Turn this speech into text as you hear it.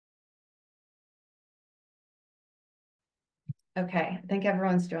Okay, I think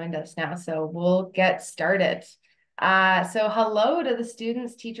everyone's joined us now, so we'll get started. So hello to the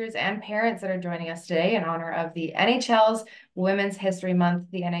students, teachers, and parents that are joining us today in honor of the NHL's Women's History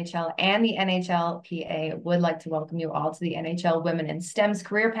Month. The NHL and the NHLPA would like to welcome you all to the NHL Women in STEM's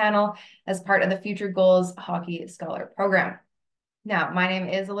career panel as part of the Future Goals Hockey Scholar Program. Now, my name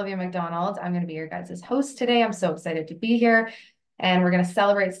is Olivia McDonald. I'm going to be your guys' host today. I'm so excited to be here, and we're going to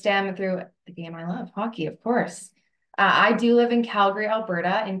celebrate STEM through the game I love, hockey, of course. I do live in Calgary,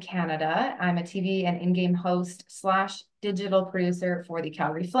 Alberta, in Canada. I'm a TV and in-game host / digital producer for the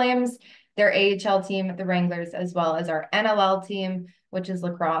Calgary Flames, their AHL team, the Wranglers, as well as our NLL team, which is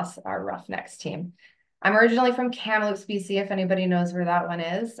lacrosse, our Roughnecks team. I'm originally from Kamloops, BC, if anybody knows where that one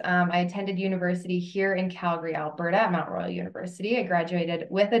is. I attended university here in Calgary, Alberta, at Mount Royal University. I graduated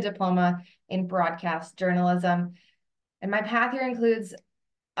with a diploma in broadcast journalism. And my path here includes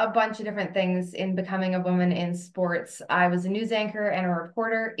a bunch of different things in becoming a woman in sports. I was a news anchor and a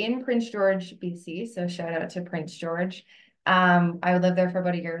reporter in Prince George, BC. So shout out to Prince George. I lived there for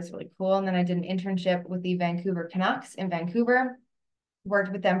about a year. It was really cool. And then I did an internship with the Vancouver Canucks in Vancouver.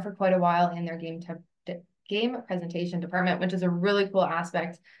 Worked with them for quite a while in their game presentation department, which is a really cool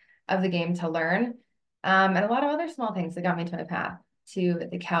aspect of the game to learn. And a lot of other small things that got me to my path to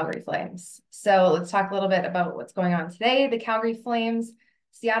the Calgary Flames. So let's talk a little bit about what's going on today. The Calgary Flames,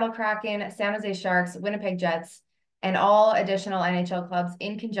 Seattle Kraken, San Jose Sharks, Winnipeg Jets, and all additional NHL clubs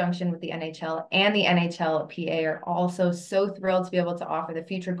in conjunction with the NHL and the NHLPA are also so thrilled to be able to offer the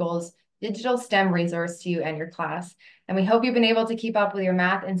Future Goals digital STEM resource to you and your class. And we hope you've been able to keep up with your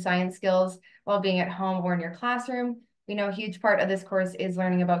math and science skills while being at home or in your classroom. We know a huge part of this course is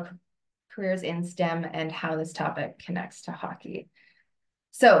learning about careers in STEM and how this topic connects to hockey.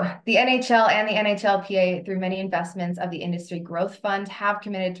 So the NHL and the NHLPA, through many investments of the Industry Growth Fund, have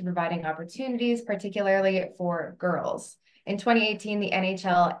committed to providing opportunities, particularly for girls. In 2018, the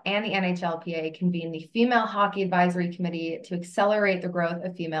NHL and the NHLPA convened the Female Hockey Advisory Committee to accelerate the growth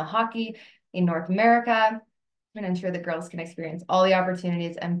of female hockey in North America and ensure that girls can experience all the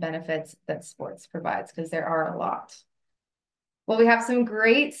opportunities and benefits that sports provides, because there are a lot. Well, we have some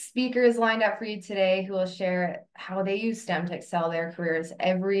great speakers lined up for you today who will share how they use STEM to excel their careers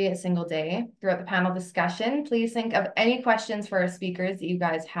every single day. Throughout the panel discussion, please think of any questions for our speakers that you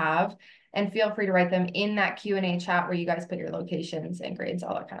guys have, and feel free to write them in that Q&A chat where you guys put your locations and grades,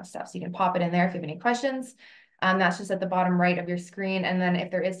 all that kind of stuff. So you can pop it in there if you have any questions. That's just at the bottom right of your screen. And then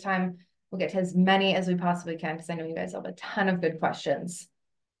if there is time, we'll get to as many as we possibly can, because I know you guys have a ton of good questions.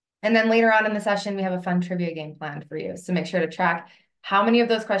 And then later on in the session, we have a fun trivia game planned for you. So make sure to track how many of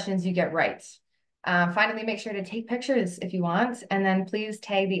those questions you get right. Finally, make sure to take pictures if you want. And then please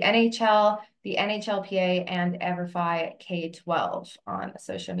tag the NHL, the NHLPA, and EverFi K-12 on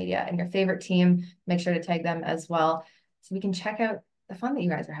social media. And your favorite team, make sure to tag them as well, so we can check out the fun that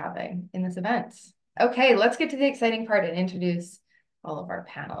you guys are having in this event. Okay, let's get to the exciting part and introduce all of our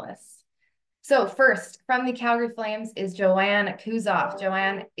panelists. So first, from the Calgary Flames is Joanne Kuzoff.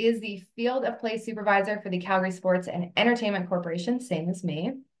 Joanne is the Field of Play Supervisor for the Calgary Sports and Entertainment Corporation, same as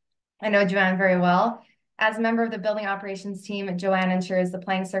me. I know Joanne very well. As a member of the building operations team, Joanne ensures the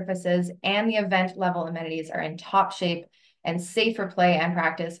playing surfaces and the event level amenities are in top shape and safe for play and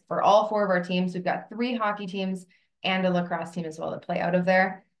practice for all 4 of our teams. We've got 3 hockey teams and a lacrosse team as well that play out of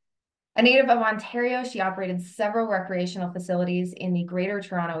there. A native of Ontario, she operated several recreational facilities in the Greater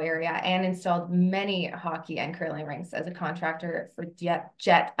Toronto area and installed many hockey and curling rinks as a contractor for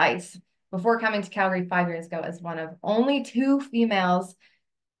Jet Ice before coming to Calgary 5 years ago as one of only 2 females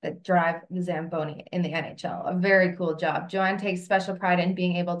that drive the Zamboni in the NHL. A very cool job. Joanne takes special pride in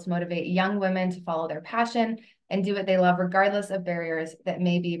being able to motivate young women to follow their passion and do what they love, regardless of barriers that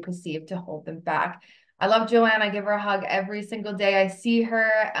may be perceived to hold them back. I love Joanne. I give her a hug every single day I see her.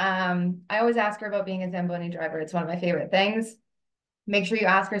 I always ask her about being a Zamboni driver. It's one of my favorite things. Make sure you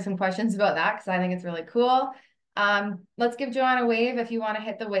ask her some questions about that, because I think it's really cool. Let's give Joanne a wave if you want to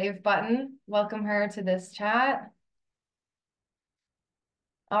hit the wave button. Welcome her to this chat.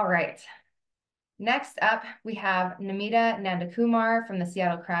 All right. Next up, we have Namita Nandakumar from the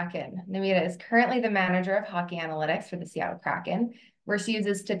Seattle Kraken. Namita is currently the manager of hockey analytics for the Seattle Kraken, where she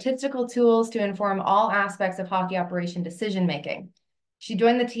uses statistical tools to inform all aspects of hockey operation decision-making. She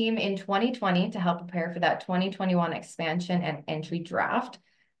joined the team in 2020 to help prepare for that 2021 expansion and entry draft.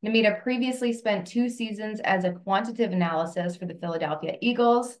 Namita previously spent 2 seasons as a quantitative analysis for the Philadelphia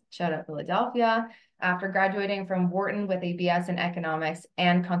Eagles, shout out Philadelphia, after graduating from Wharton with a BS in economics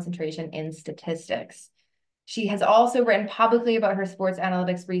and concentration in statistics. She has also written publicly about her sports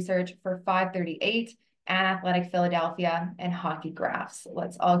analytics research for 538 and Athletic Philadelphia, and Hockey Graphs.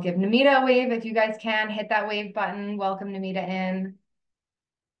 Let's all give Namita a wave if you guys can. Hit that wave button. Welcome Namita in.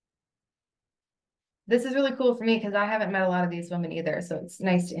 This is really cool for me because I haven't met a lot of these women either, so it's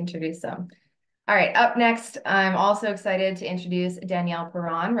nice to introduce them. All right, up next, I'm also excited to introduce Danielle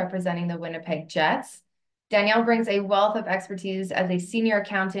Perron, representing the Winnipeg Jets. Danielle brings a wealth of expertise as a senior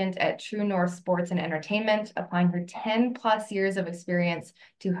accountant at True North Sports and Entertainment, applying her 10+ years of experience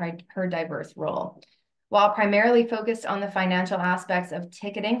to her diverse role. While primarily focused on the financial aspects of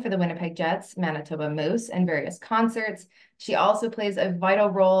ticketing for the Winnipeg Jets, Manitoba Moose, and various concerts, she also plays a vital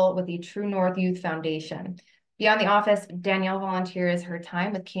role with the True North Youth Foundation. Beyond the office, Danielle volunteers her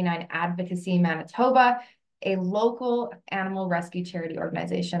time with Canine Advocacy Manitoba, a local animal rescue charity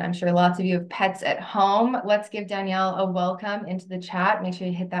organization. I'm sure lots of you have pets at home. Let's give Danielle a welcome into the chat. Make sure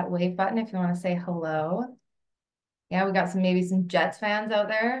you hit that wave button if you want to say hello. Yeah, we got maybe some Jets fans out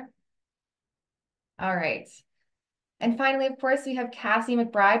there. All right. And finally, of course, we have Cassie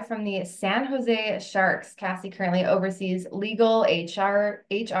McBride from the San Jose Sharks. Cassie currently oversees legal, HR,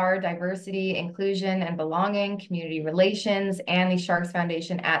 diversity, inclusion, and belonging, community relations, and the Sharks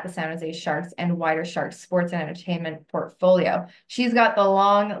Foundation at the San Jose Sharks and wider Sharks sports and entertainment portfolio. She's got the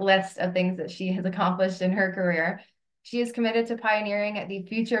long list of things that she has accomplished in her career. She is committed to pioneering the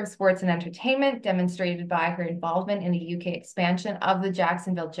future of sports and entertainment, demonstrated by her involvement in the UK expansion of the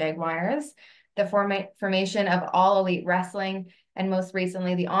Jacksonville Jaguars, the formation of All Elite Wrestling, and most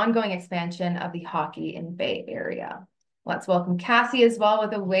recently, the ongoing expansion of the hockey in Bay Area. Let's welcome Cassie as well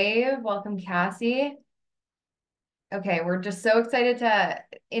with a wave. Welcome, Cassie. Okay, we're just so excited to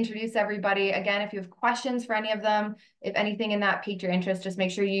introduce everybody. Again, if you have questions for any of them, if anything in that piqued your interest, just make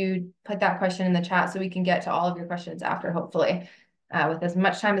sure you put that question in the chat so we can get to all of your questions after, hopefully, with as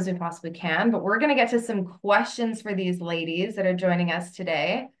much time as we possibly can. But we're going to get to some questions for these ladies that are joining us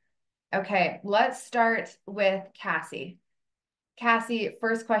today. Okay, let's start with Cassie. Cassie,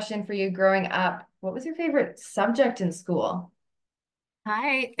 first question for you growing up. What was your favorite subject in school?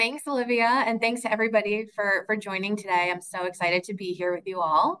 Hi, thanks, Olivia, and thanks to everybody for joining today. I'm so excited to be here with you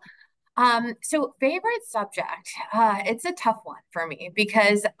all. So favorite subject, it's a tough one for me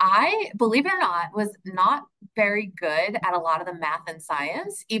because I, believe it or not, was not very good at a lot of the math and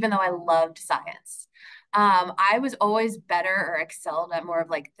science, even though I loved science. I was always better or excelled at more of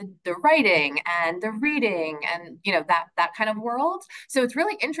like the writing and the reading and that kind of world. So it's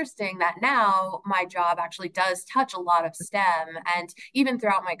really interesting that now my job actually does touch a lot of STEM. And even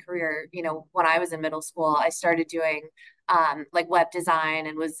throughout my career, when I was in middle school, I started doing like web design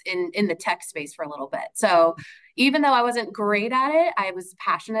and was in the tech space for a little bit. So even though I wasn't great at it, I was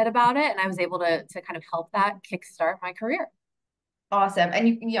passionate about it and I was able to kind of help that kickstart my career. Awesome. And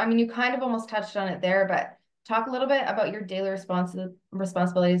you kind of almost touched on it there, but talk a little bit about your daily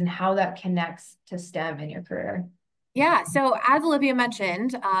responsibilities and how that connects to STEM in your career. Yeah, so as Olivia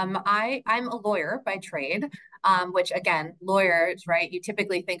mentioned, I'm a lawyer by trade, which again, lawyers, right? You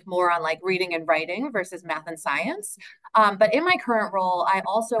typically think more on like reading and writing versus math and science. But in my current role, I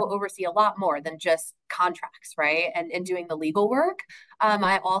also oversee a lot more than just contracts, right? And doing the legal work.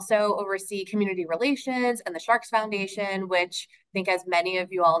 I also oversee community relations and the Sharks Foundation, which I think, as many of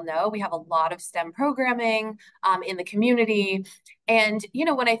you all know, we have a lot of STEM programming in the community. And,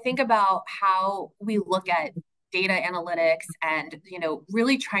 when I think about how we look at data analytics and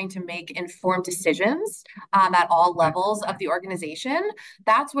really trying to make informed decisions at all levels of the organization,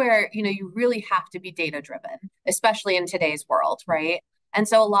 that's where you really have to be data driven, especially in today's world, right? And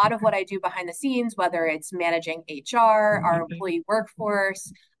so a lot of what I do behind the scenes, whether it's managing HR, our employee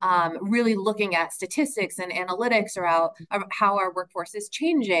workforce, really looking at statistics and analytics around how our workforce is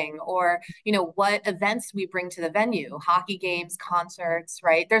changing, or what events we bring to the venue, hockey games, concerts,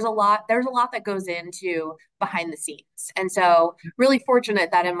 right? There's a lot that goes into behind the scenes. And so really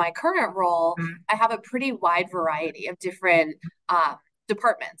fortunate that in my current role, I have a pretty wide variety of different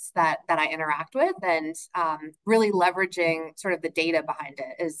departments that I interact with, and really leveraging sort of the data behind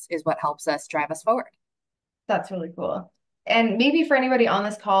it is what helps us drive us forward. That's really cool. And maybe for anybody on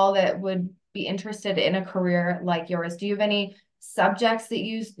this call that would be interested in a career like yours, do you have any subjects that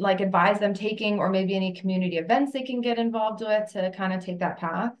you like advise them taking, or maybe any community events they can get involved with to kind of take that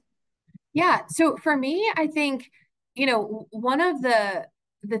path? Yeah. So for me, I think, one of the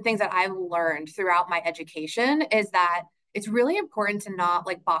things that I've learned throughout my education is that it's really important to not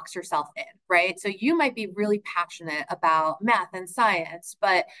like box yourself in, right? So you might be really passionate about math and science,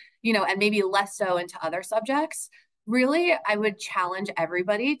 but, and maybe less so into other subjects. Really, I would challenge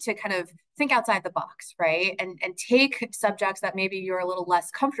everybody to kind of think outside the box, right? And take subjects that maybe you're a little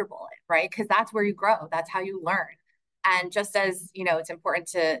less comfortable in, right? Because that's where you grow, that's how you learn. And just as, it's important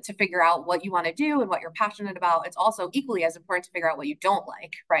to figure out what you want to do and what you're passionate about, it's also equally as important to figure out what you don't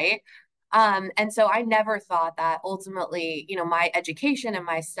like, right? And so I never thought that ultimately, my education and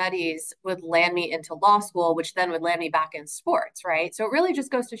my studies would land me into law school, which then would land me back in sports, right? So it really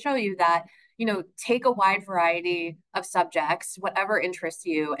just goes to show you that, take a wide variety of subjects, whatever interests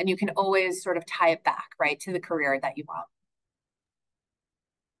you, and you can always sort of tie it back, right, to the career that you want.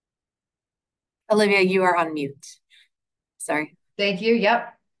 Olivia, you are on mute. Sorry. Thank you.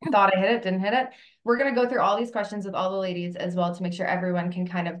 Yep. Thought I hit it, didn't hit it. We're going to go through all these questions with all the ladies as well to make sure everyone can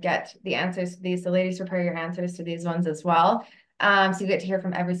kind of get the answers to these. So ladies, prepare your answers to these ones as well. So you get to hear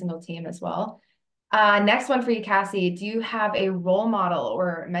from every single team as well. Next one for you, Cassie. Do you have a role model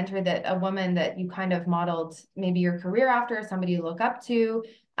or mentor, that a woman that you kind of modeled maybe your career after, somebody you look up to?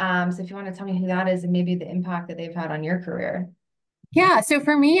 So if you want to tell me who that is and maybe the impact that they've had on your career. Yeah, so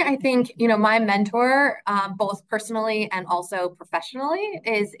for me, I think, my mentor, both personally and also professionally,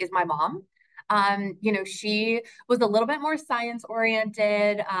 is my mom. She was a little bit more science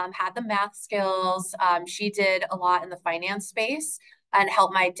oriented, had the math skills. She did a lot in the finance space and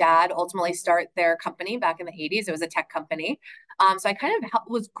helped my dad ultimately start their company back in the 80s. It was a tech company. So I kind of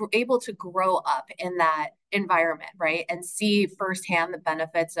was able to grow up in that environment, right? And see firsthand the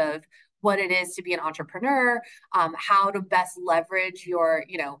benefits of what it is to be an entrepreneur, how to best leverage your,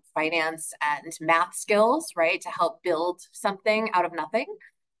 finance and math skills, right, to help build something out of nothing.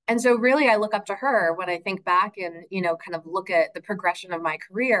 And so really I look up to her when I think back and, kind of look at the progression of my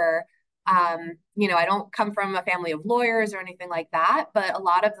career. I don't come from a family of lawyers or anything like that, but a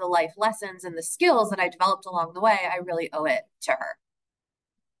lot of the life lessons and the skills that I developed along the way, I really owe it to her.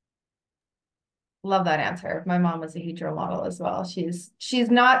 Love that answer. My mom was a huge role model as well. She's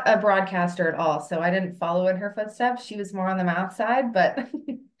not a broadcaster at all, so I didn't follow in her footsteps. She was more on the math side, but I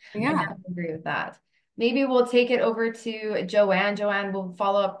definitely agree with that. Maybe we'll take it over to Joanne. Joanne, will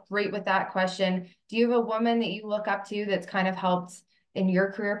follow up right with that question. Do you have a woman that you look up to that's kind of helped in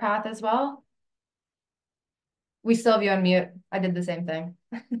your career path as well? We still have you on mute. I did the same thing.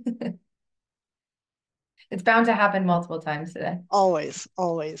 It's bound to happen multiple times today. Always,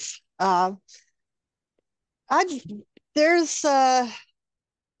 always. There's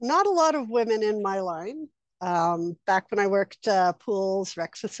not a lot of women in my line. Back when I worked pools,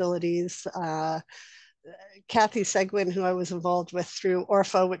 rec facilities, Kathy Seguin, who I was involved with through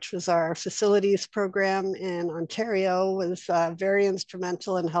ORFA, which was our facilities program in Ontario, was very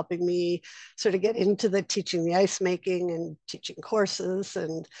instrumental in helping me sort of get into the teaching the ice making and teaching courses,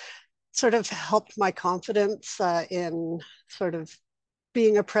 and sort of helped my confidence in sort of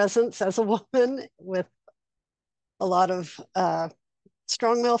being a presence as a woman with a lot of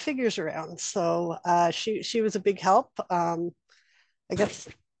strong male figures around. So she was a big help. I guess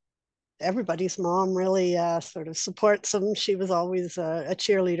everybody's mom really sort of supports them. She was always a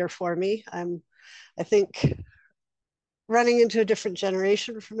cheerleader for me. I think running into a different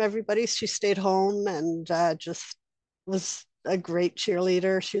generation from everybody, she stayed home and just was a great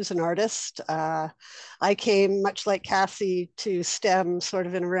cheerleader. She was an artist. I came, much like Cassie, to STEM sort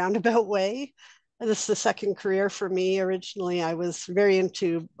of in a roundabout way. This is the second career for me. Originally, I was very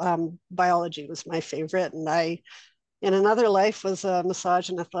into biology, was my favorite. And I, in another life, was a massage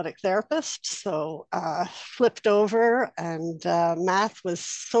and athletic therapist. So flipped over, and math was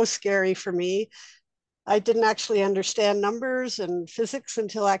so scary for me. I didn't actually understand numbers and physics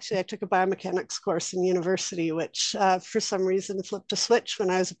until actually I took a biomechanics course in university, which for some reason flipped a switch when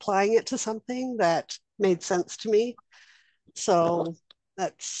I was applying it to something that made sense to me. So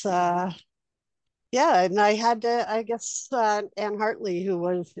that's, yeah, and I had to, I guess, Anne Hartley, who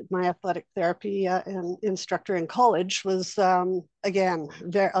was my athletic therapy instructor in college, was, again,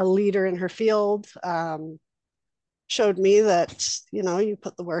 a leader in her field. Showed me that, you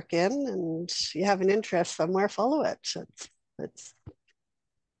put the work in and you have an interest somewhere, follow it. It's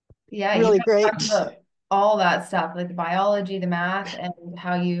yeah, really you great. talked about all that stuff, like the biology, the math, and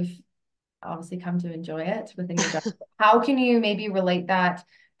how you've obviously come to enjoy it within your job. How can you maybe relate that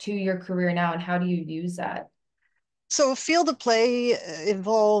to your career now, and how do you use that? So field of play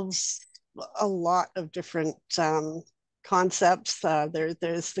involves a lot of different concepts.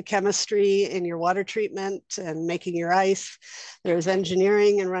 There's the chemistry in your water treatment and making your ice. There's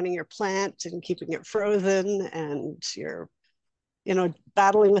engineering and running your plant and keeping it frozen, and you're,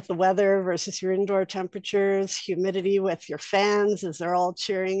 battling with the weather versus your indoor temperatures, humidity with your fans as they're all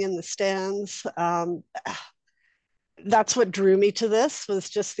cheering in the stands. That's what drew me to this, was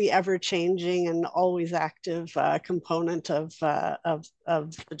just the ever-changing and always active component of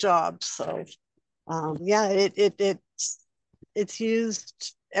the job. So yeah, it's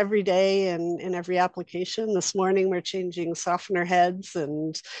used every day and in every application. This morning we're changing softener heads,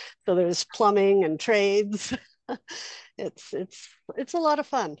 and so there's plumbing and trades. It's a lot of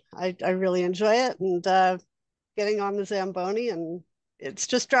fun. I really enjoy it, and getting on the Zamboni, and it's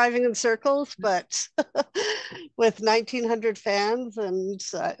just driving in circles, but with 1,900 fans. And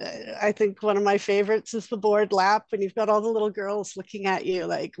I think one of my favorites is the board lap when you've got all the little girls looking at you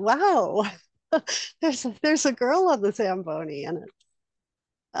like, wow, there's a girl on the Zamboni, and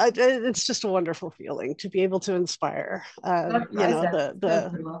it's just a wonderful feeling to be able to inspire,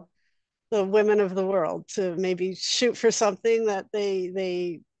 the women of the world to maybe shoot for something that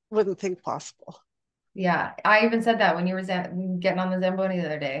they wouldn't think possible. Yeah, I even said that when you were getting on the Zamboni the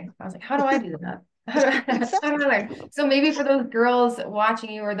other day. I was like, how do I do that? How do I learn? So maybe for those girls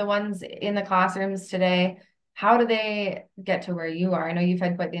watching you or the ones in the classrooms today, how do they get to where you are? I know you've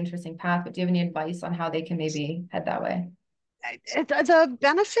had quite the interesting path, but do you have any advice on how they can maybe head that way? The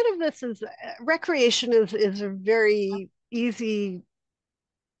benefit of this is recreation is a very easy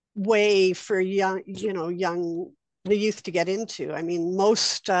way for young the youth to get into. I mean,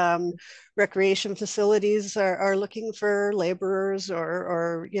 most recreation facilities are looking for laborers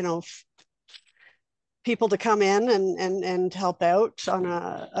or people to come in and help out on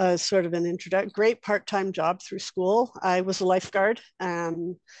a sort of an great part-time job through school. I was a lifeguard,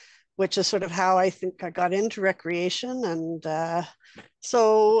 which is sort of how I think I got into recreation. And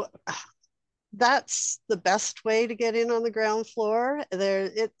so that's the best way to get in on the ground floor.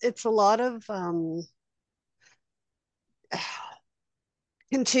 It's a lot of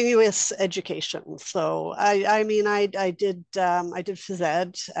continuous education. So I mean, I did phys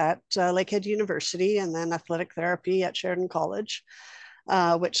ed at Lakehead University, and then athletic therapy at Sheridan College,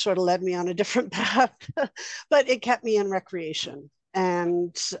 which sort of led me on a different path, but it kept me in recreation.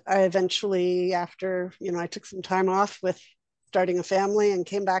 And I eventually, after I took some time off with starting a family and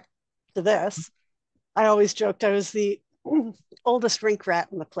came back to this, I always joked I was the oldest rink rat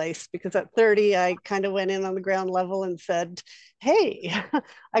in the place, because at 30 I kind of went in on the ground level and said, hey,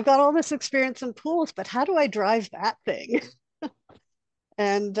 I've got all this experience in pools, but how do I drive that thing?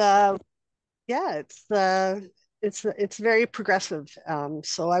 And yeah, it's very progressive.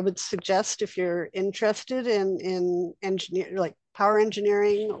 So I would suggest, if you're interested in engineer, like power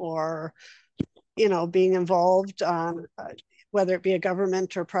engineering, or being involved on whether it be a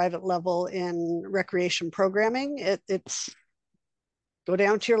government or private level in recreation programming, it's go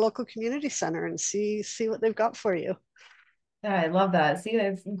down to your local community center and see what they've got for you. Yeah, I love that. See,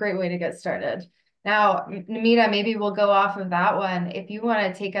 that's a great way to get started. Now, Namita, maybe we'll go off of that one. If you want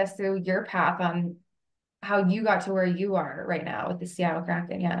to take us through your path on how you got to where you are right now with the Seattle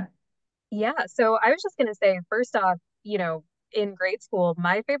Kraken. Yeah. Yeah. So I was just going to say, first off, in grade school,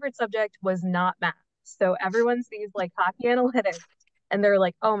 my favorite subject was not math. So everyone sees like hockey analytics and they're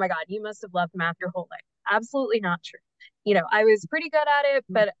like, oh my God, you must have loved math your whole life. Absolutely not true. I was pretty good at it,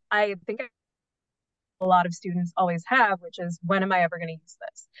 but I think a lot of students always have, which is, when am I ever going to use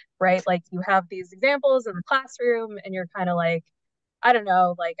this? Right? Like, you have these examples in the classroom and you're kind of like, I don't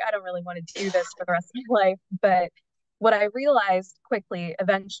know, like, I don't really want to do this for the rest of my life. But what I realized quickly,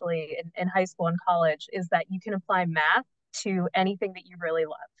 eventually in high school and college, is that you can apply math to anything that you really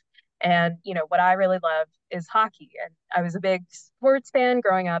love. And, what I really love is hockey. And I was a big sports fan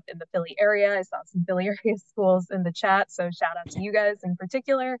growing up in the Philly area. I saw some Philly area schools in the chat, so shout out to you guys in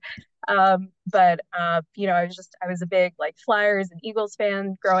particular. But I was a big like Flyers and Eagles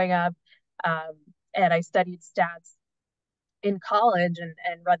fan growing up. And I studied stats in college and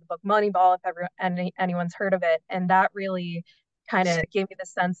read the book Moneyball, if anyone's heard of it. And that really kind of gave me the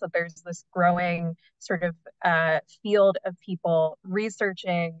sense that there's this growing sort of field of people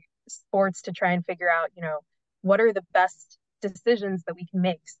researching sports to try and figure out, what are the best decisions that we can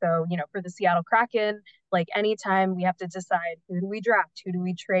make. So, for the Seattle Kraken, like, anytime we have to decide, who do we draft, who do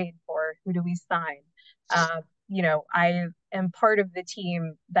we trade for, who do we sign, I am part of the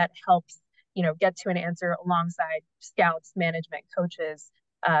team that helps, get to an answer alongside scouts, management, coaches,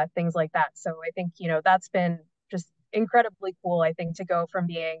 things like that. So I think, that's been just incredibly cool, I think, to go from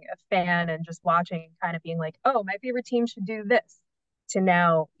being a fan and just watching, kind of being like, oh, my favorite team should do this, to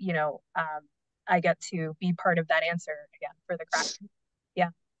now, I get to be part of that answer again for the Kraken. Yeah.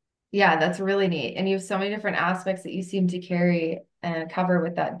 Yeah, that's really neat. And you have so many different aspects that you seem to carry and cover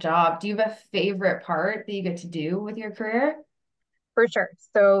with that job. Do you have a favorite part that you get to do with your career? For sure.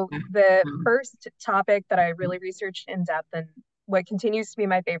 So the first topic that I really researched in depth, and what continues to be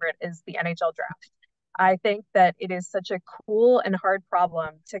my favorite, is the NHL draft. I think that it is such a cool and hard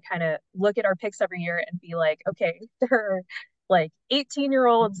problem to kind of look at our picks every year and be like, okay, there are like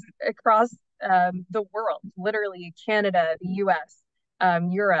 18-year-olds across the world, literally Canada, the US,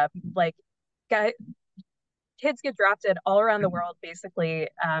 Europe, like kids get drafted all around the world, basically,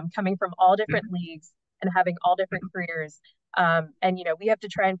 coming from all different leagues and having all different careers. And, you know, we have to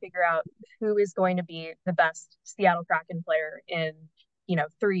try and figure out who is going to be the best Seattle Kraken player in, you know,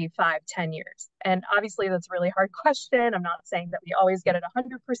 3, 5, 10 years. And obviously that's a really hard question. I'm not saying that we always get it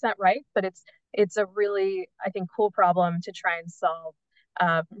 100% right, but it's a really, I think, cool problem to try and solve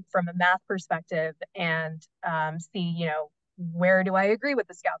from a math perspective, and see, you know, where do I agree with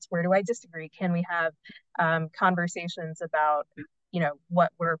the scouts? Where do I disagree? Can we have conversations about, you know,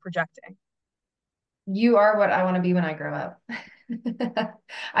 what we're projecting? You are what I want to be when I grow up.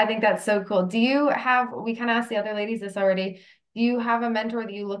 I think that's so cool. Do you have, we kind of asked the other ladies this already, do you have a mentor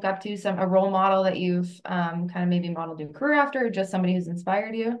that you look up to, a role model that you've kind of maybe modeled your career after, or just somebody who's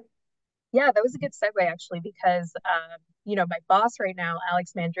inspired you? Yeah, that was a good segue actually, because you know, my boss right now,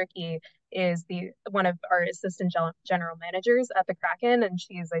 Alex Mandricki, is the one of our assistant general managers at the Kraken, and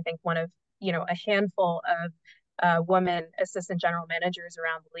she's, I think, one of, you know, a handful of women assistant general managers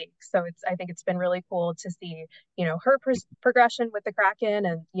around the league. So I think it's been really cool to see, you know, her progression with the Kraken,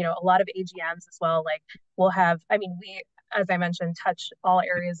 and, you know, a lot of AGMs as well. Like we'll have, I mean, we, as I mentioned, touch all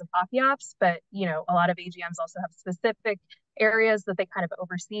areas of hockey ops, but, you know, a lot of AGMs also have specific areas that they kind of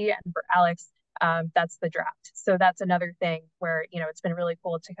oversee. And for Alex, that's the draft. So that's another thing where, you know, it's been really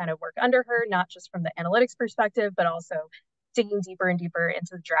cool to kind of work under her, not just from the analytics perspective, but also digging deeper and deeper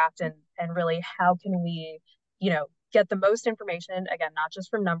into the draft, and really how can we, you know, get the most information, again, not just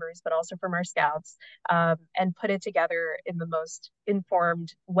from numbers, but also from our scouts, and put it together in the most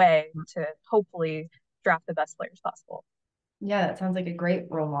informed way to hopefully draft the best players possible. Yeah, that sounds like a great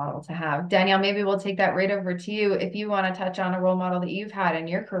role model to have. Danielle, maybe we'll take that right over to you if you want to touch on a role model that you've had in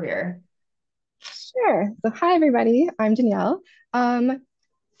your career. Sure. So, hi, everybody. I'm Danielle.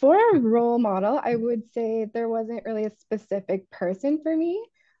 For a role model, I would say there wasn't really a specific person for me,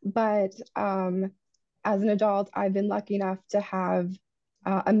 but as an adult, I've been lucky enough to have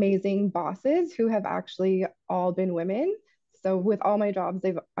amazing bosses who have actually all been women. So, with all my jobs,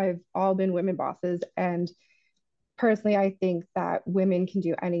 I've all been women bosses, and personally, I think that women can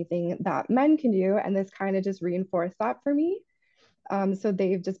do anything that men can do, and this kind of just reinforced that for me. So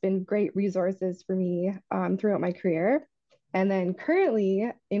they've just been great resources for me throughout my career. And then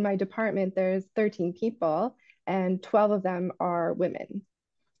currently in my department, there's 13 people and 12 of them are women.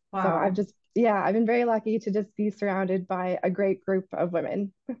 Wow. So I've been very lucky to just be surrounded by a great group of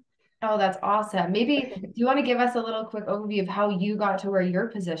women. Oh, that's awesome. Maybe do you want to give us a little quick overview of how you got to where your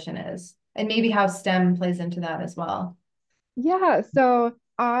position is, and maybe how STEM plays into that as well? Yeah, so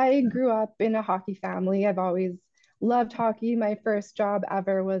I grew up in a hockey family. I've always loved hockey. My first job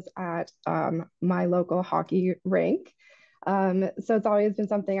ever was at my local hockey rink. So it's always been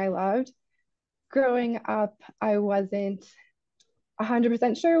something I loved. Growing up, I wasn't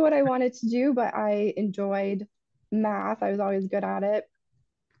 100% sure what I wanted to do, but I enjoyed math. I was always good at it.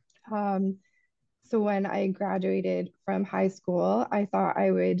 So when I graduated from high school, I thought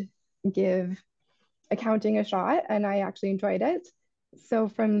I would give accounting a shot, and I actually enjoyed it. So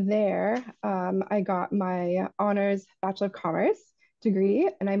from there, I got my honors Bachelor of Commerce degree,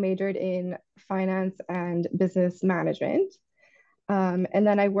 and I majored in finance and business management. And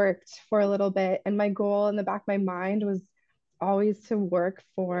then I worked for a little bit, and my goal in the back of my mind was always to work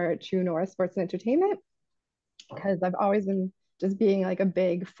for True North Sports and Entertainment, because I've always been just being like a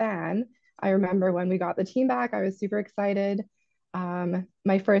big fan. I remember when we got the team back, I was super excited.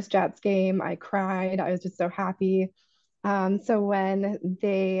 My first Jets game, I cried. I was just so happy. So when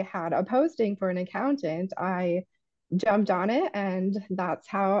they had a posting for an accountant, I jumped on it, and that's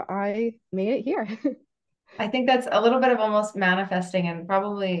how I made it here. I think that's a little bit of almost manifesting in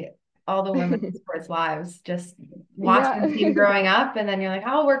probably all the women's sports lives, just watching the team growing up, and then you're like,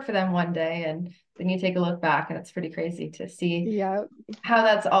 I'll work for them one day. And then you take a look back, and it's pretty crazy to see how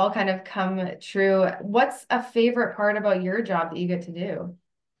that's all kind of come true. What's a favorite part about your job that you get to do?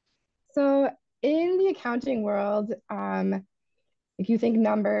 So in the accounting world, if you think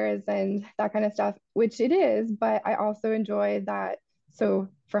numbers and that kind of stuff, which it is, but I also enjoy that. So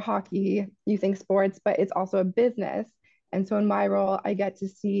for hockey, you think sports, but it's also a business. And so in my role, I get to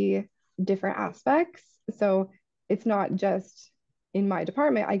see different aspects. So it's not just in my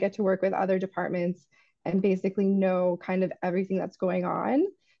department, I get to work with other departments and basically know kind of everything that's going on.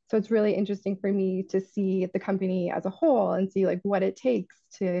 So it's really interesting for me to see the company as a whole and see like what it takes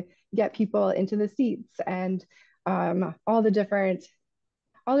to get people into the seats, and all the different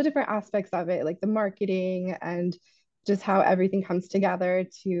aspects of it, like the marketing and just how everything comes together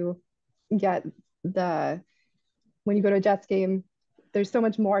to get when you go to a Jets game, there's so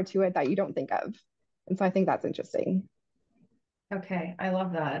much more to it that you don't think of. And so I think that's interesting. Okay, I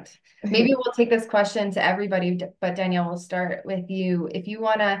love that. Maybe we'll take this question to everybody, but Danielle, we'll start with you. If you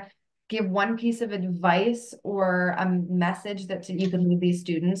want to give one piece of advice or a message that you could leave these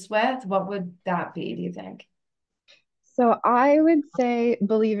students with, what would that be, do you think? So I would say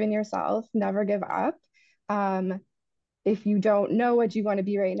believe in yourself, never give up. Um, if you don't know what you want to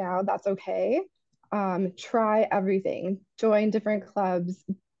be right now, that's okay. Try everything, join different clubs,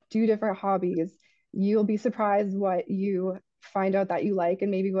 do different hobbies. You'll be surprised what you find out that you like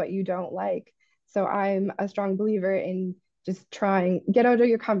and maybe what you don't like. So I'm a strong believer in just trying, get out of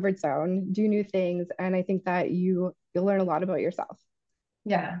your comfort zone, do new things, and I think that you'll learn a lot about yourself.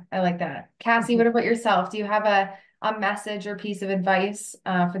 Yeah, I like that. Cassie, what about yourself? Do you have a message or piece of advice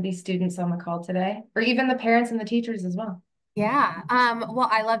for these students on the call today, or even the parents and the teachers as well? Yeah. Well,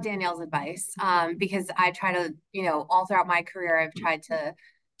 I love Danielle's advice because I try to, all throughout my career, I've tried to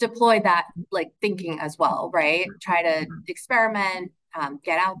deploy that like thinking as well, right? Try to experiment,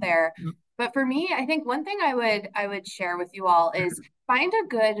 get out there. But for me, I think one thing I would share with you all is find a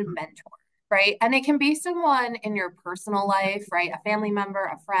good mentor, right? And it can be someone in your personal life, right? A family member,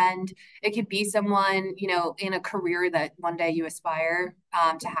 a friend. It could be someone, in a career that one day you aspire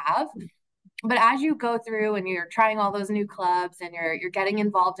to have. But as you go through and you're trying all those new clubs and you're getting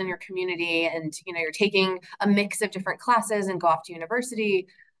involved in your community and you're taking a mix of different classes and go off to university,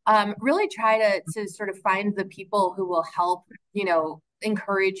 really try to sort of find the people who will help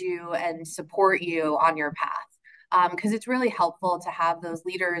encourage you and support you on your path, because it's really helpful to have those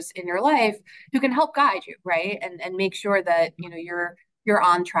leaders in your life who can help guide you, right, and make sure that you're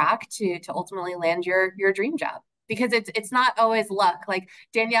on track to ultimately land your dream job, because it's not always luck. Like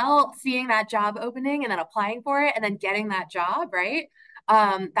Danielle seeing that job opening and then applying for it and then getting that job, right?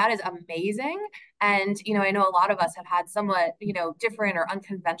 That is amazing. And, I know a lot of us have had somewhat, different or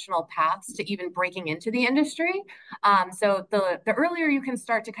unconventional paths to even breaking into the industry. So the earlier you can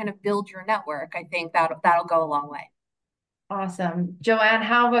start to kind of build your network, I think that'll go a long way. Awesome. Joanne,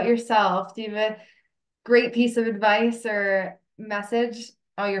 how about yourself? Do you have a great piece of advice or message?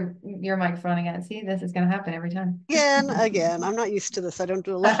 Oh, your microphone again. See, this is going to happen every time. Again, I'm not used to this. I don't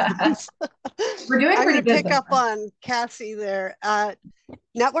do a lot of this. We're doing I'm pretty going to good pick up on Cassie there.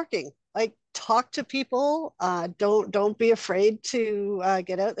 Networking, like talk to people. Don't be afraid to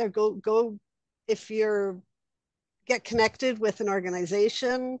get out there. Go if you're get connected with an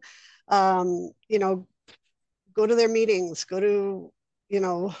organization. Go to their meetings. Go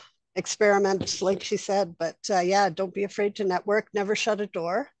to experiment, like she said. But yeah, don't be afraid to network. Never shut a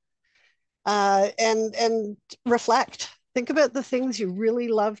door. And reflect. Think about the things you really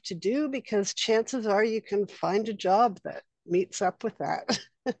love to do, because chances are you can find a job that meets up with that.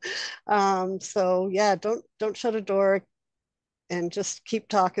 So yeah, don't shut a door, and just keep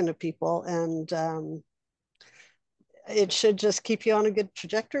talking to people, and it should just keep you on a good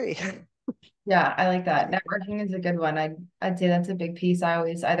trajectory. Yeah, I like that. Networking is a good one. I'd say that's a big piece. I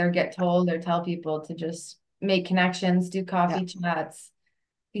always either get told or tell people to just make connections, do coffee chats.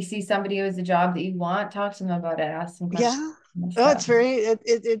 If you see somebody who has a job that you want, talk to them about it, ask some questions. Yeah. Oh,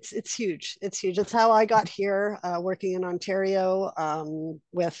 it's it's huge. It's huge. It's how I got here, working in Ontario,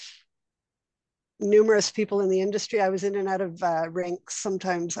 with numerous people in the industry. I was in and out of rinks,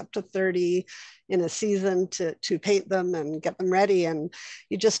 sometimes up to 30 in a season, to paint them and get them ready. And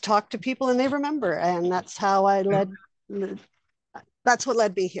you just talk to people and they remember. And that's how that's what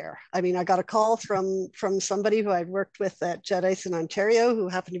led me here. I mean, I got a call from somebody who I'd worked with at Jet Ice in Ontario, who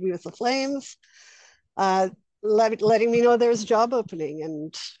happened to be with the Flames, letting me know there's a job opening.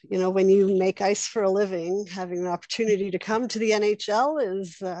 And, when you make ice for a living, having an opportunity to come to the NHL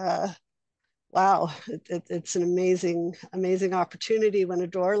is, wow, it's an amazing opportunity when a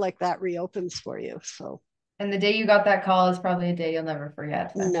door like that reopens for you. So, and the day you got that call is probably a day you'll never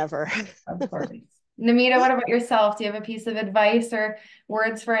forget. Never. Of course. Namita, what about yourself? Do you have a piece of advice or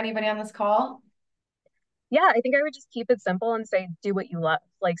words for anybody on this call? Yeah, I think I would just keep it simple and say, do what you love.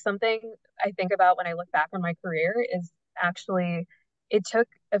 Like, something I think about when I look back on my career is actually it took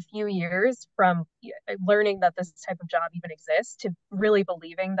a few years from learning that this type of job even exists to really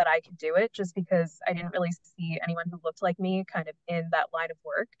believing that I could do it, just because I didn't really see anyone who looked like me kind of in that line of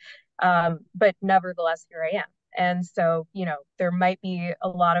work. But nevertheless, here I am. And so, there might be a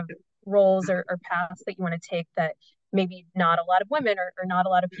lot of roles or paths that you want to take that maybe not a lot of women or not a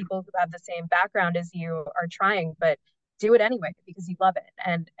lot of people who have the same background as you are trying, but do it anyway because you love it.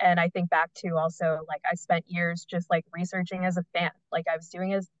 And I think back to also, like, I spent years just like researching as a fan. Like, I was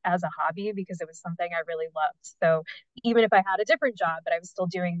doing it as a hobby because it was something I really loved. So even if I had a different job, but I was still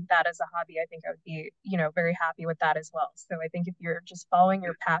doing that as a hobby, I think I would be, very happy with that as well. So I think if you're just following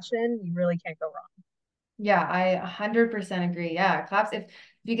your passion, you really can't go wrong. Yeah, I 100% agree. Yeah, claps. If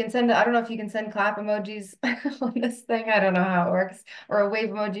you can send, I don't know if you can send clap emojis on this thing. I don't know how it works. Or a wave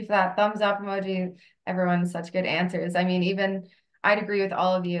emoji for that, thumbs up emoji. Everyone's such good answers. I mean, even I'd agree with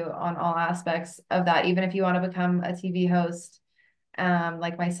all of you on all aspects of that. Even if you want to become a TV host,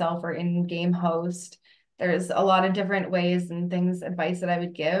 like myself, or in-game host, there's a lot of different ways and things, advice that I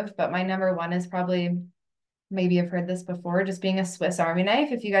would give. But my number one is probably, maybe you've heard this before, just being a Swiss Army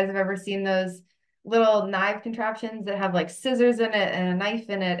knife. If you guys have ever seen those little knife contraptions that have like scissors in it and a knife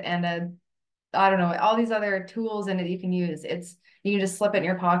in it and I don't know, all these other tools in it you can use. You can just slip it in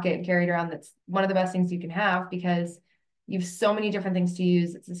your pocket and carry it around. That's one of the best things you can have, because you have so many different things to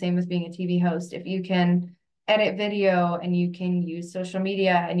use. It's the same as being a TV host. If you can edit video and you can use social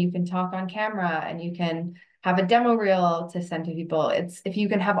media and you can talk on camera and you can have a demo reel to send to people, if you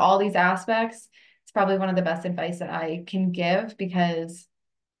can have all these aspects, it's probably one of the best advice that I can give, because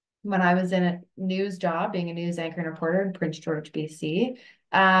when I was in a news job, being a news anchor and reporter in Prince George, BC,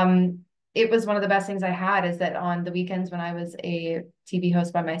 it was one of the best things I had, is that on the weekends when I was a TV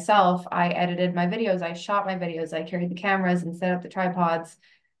host by myself, I edited my videos, I shot my videos, I carried the cameras and set up the tripods,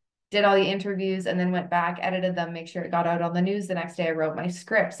 did all the interviews, and then went back, edited them, make sure it got out on the news the next day. I wrote my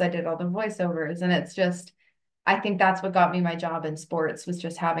scripts, I did all the voiceovers, and it's just, I think that's what got me my job in sports, was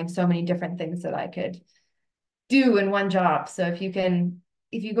just having so many different things that I could do in one job. So if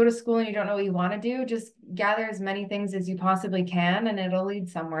you go to school and you don't know what you want to do, just gather as many things as you possibly can, and it'll lead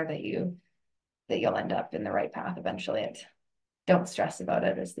somewhere that you'll end up in the right path eventually. Don't stress about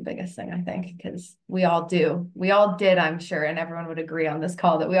it is the biggest thing, I think, because we all did, I'm sure, and everyone would agree on this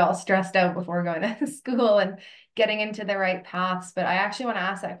call that we all stressed out before going to school and getting into the right paths. But I actually want to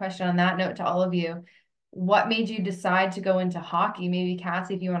ask that question on that note to all of you. What made you decide to go into hockey? Maybe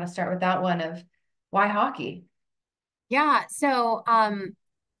Cassie, if you want to start with that one, of why hockey? Yeah, so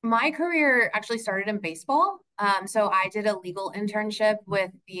my career actually started in baseball. So I did a legal internship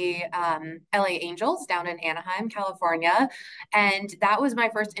with the LA Angels down in Anaheim, California. And that was my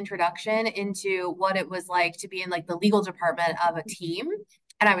first introduction into what it was like to be in like the legal department of a team.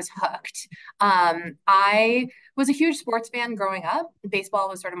 And I was hooked. I was a huge sports fan growing up. Baseball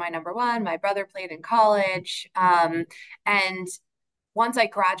was sort of my number one. My brother played in college. And once I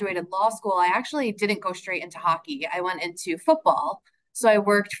graduated law school, I actually didn't go straight into hockey. I went into football. So I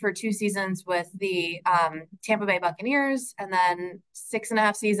worked for 2 seasons with the Tampa Bay Buccaneers, and then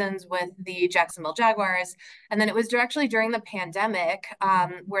 6.5 seasons with the Jacksonville Jaguars. And then it was actually during the pandemic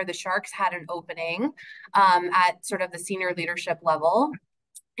where the Sharks had an opening at sort of the senior leadership level.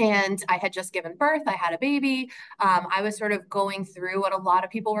 And I had just given birth. I had a baby. I was sort of going through what a lot of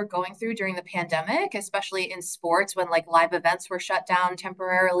people were going through during the pandemic, especially in sports when like live events were shut down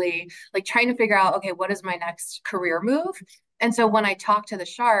temporarily, like trying to figure out, okay, what is my next career move? And so when I talked to the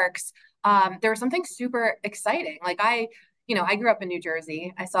Sharks, there was something super exciting. I grew up in New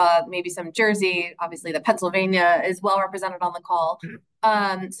Jersey. I saw maybe some Jersey, obviously the Pennsylvania is well represented on the call.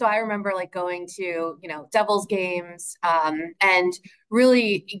 So I remember like going to, Devils games, and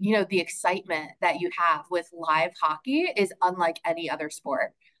really, the excitement that you have with live hockey is unlike any other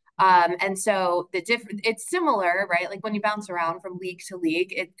sport. And so it's similar, right? Like when you bounce around from league to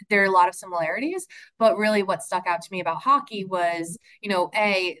league, there are a lot of similarities, but really what stuck out to me about hockey was,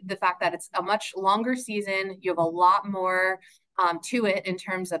 the fact that it's a much longer season. You have a lot more to it in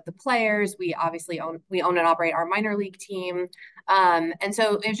terms of the players. We obviously own and operate our minor league team. And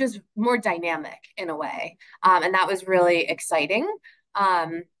so it's just more dynamic in a way. And that was really exciting.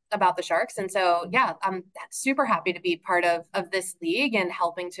 About the Sharks. And so, yeah, I'm super happy to be part of this league and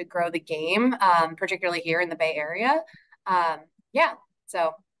helping to grow the game, particularly here in the Bay Area. Yeah,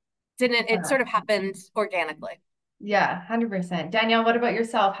 so it sort of happened organically. Yeah, 100%. Danielle, what about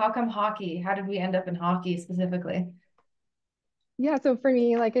yourself? How come hockey? How did we end up in hockey specifically? Yeah, so for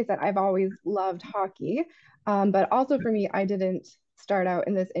me, like I said, I've always loved hockey. But also for me, I didn't start out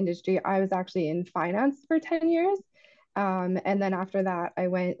in this industry. I was actually in finance for 10 years. And then after that, I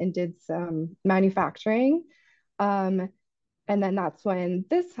went and did some manufacturing. Um, and then that's when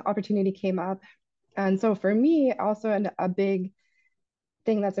this opportunity came up. And so for me, also a big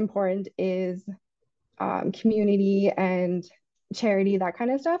thing that's important is community and charity, that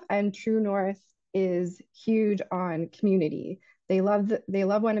kind of stuff. And True North is huge on community. They love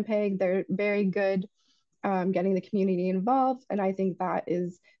Winnipeg. They're very good getting the community involved, and I think that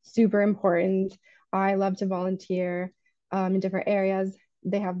is super important. I love to volunteer in different areas.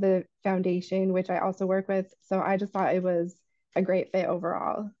 They have the foundation, which I also work with, so I just thought it was a great fit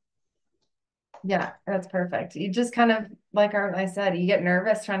overall. Yeah, that's perfect. You just kind of, like I said, you get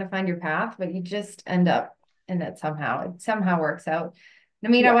nervous trying to find your path, but you just end up in it somehow. It somehow works out.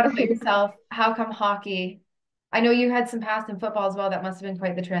 Namita, Yeah. what about yourself? How come hockey? I know you had some past in football as well. That must have been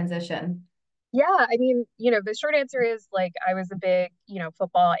quite the transition. Yeah, I mean, the short answer is like I was a big,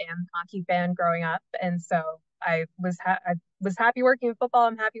 football and hockey fan growing up, and so I was happy working in football.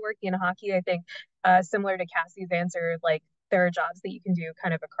 I'm happy working in hockey. I think similar to Cassie's answer, like there are jobs that you can do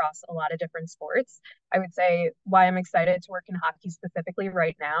kind of across a lot of different sports. I would say why I'm excited to work in hockey specifically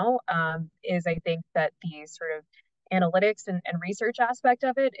right now is I think that the sort of analytics and research aspect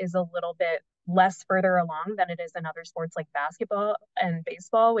of it is a little bit less further along than it is in other sports like basketball and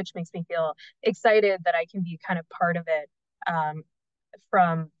baseball, which makes me feel excited that I can be kind of part of it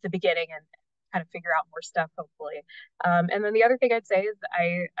from the beginning and kind of figure out more stuff, hopefully. And then the other thing I'd say is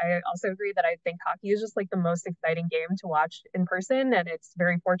I also agree that I think hockey is just like the most exciting game to watch in person. And it's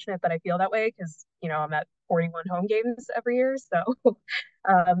very fortunate that I feel that way because, I'm at 41 home games every year. So,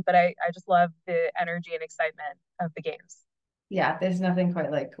 but I just love the energy and excitement of the games. Yeah, there's nothing quite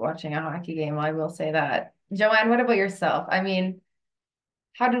like watching a hockey game. I will say that. Joanne, what about yourself? I mean,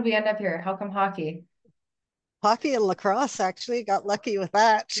 how did we end up here? How come hockey? Hockey and lacrosse actually got lucky with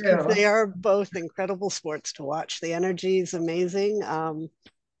that because True. they are both incredible sports to watch. The energy is amazing.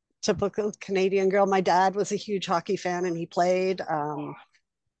 Typical Canadian girl. My dad was a huge hockey fan and he played.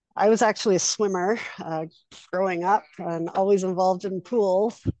 I was actually a swimmer growing up and always involved in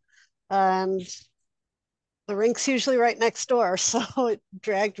pools. And the rink's usually right next door. So it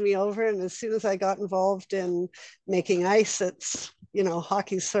dragged me over. And as soon as I got involved in making ice, it's,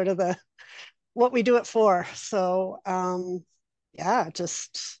 hockey's sort of what we do it for. So yeah,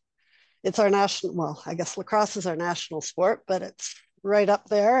 just it's our national, well, I guess lacrosse is our national sport, but it's right up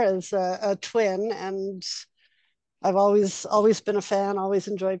there as a twin. And I've always been a fan, always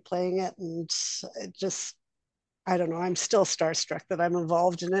enjoyed playing it. And it just, I don't know, I'm still starstruck that I'm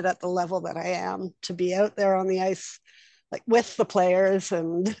involved in it at the level that I am to be out there on the ice, like with the players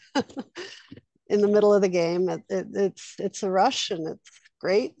and in the middle of the game. It's a rush and it's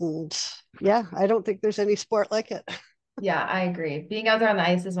great. And yeah, I don't think there's any sport like it. Yeah, I agree. Being out there on the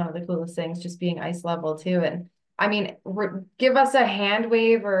ice is one of the coolest things, just being ice level too. And I mean, give us a hand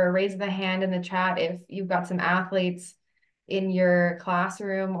wave or a raise the hand in the chat if you've got some athletes in your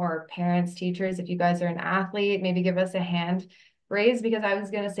classroom or parents, teachers. If you guys are an athlete, maybe give us a hand raise, because I was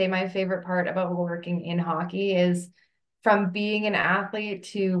going to say my favorite part about working in hockey is from being an athlete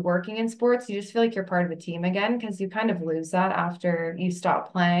to working in sports, you just feel like you're part of a team again, because you kind of lose that after you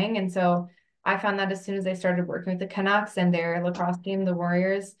stop playing. And so I found that as soon as I started working with the Canucks and their lacrosse team, the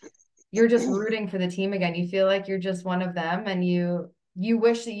Warriors, you're just rooting for the team again. You feel like you're just one of them, and you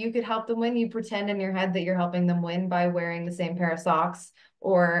wish that you could help them win. You pretend in your head that you're helping them win by wearing the same pair of socks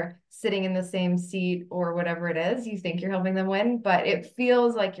or sitting in the same seat or whatever it is. You think you're helping them win, but it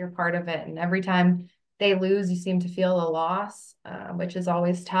feels like you're part of it. And every time they lose, you seem to feel a loss, which is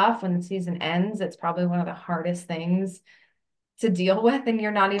always tough. When the season ends, it's probably one of the hardest things to deal with, and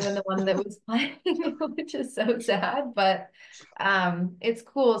you're not even the one that was playing, which is so sad, but it's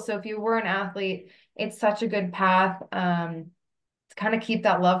cool. So if you were an athlete, it's such a good path to kind of keep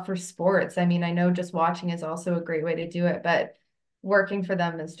that love for sports. I mean, I know just watching is also a great way to do it, but working for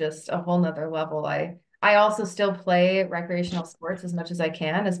them is just a whole nother level. I also still play recreational sports as much as I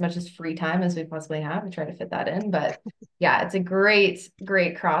can, as much as free time as we possibly have. I try to fit that in, but yeah, it's a great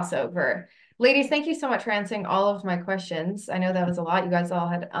crossover. Ladies, thank you so much for answering all of my questions. I know that was a lot. You guys all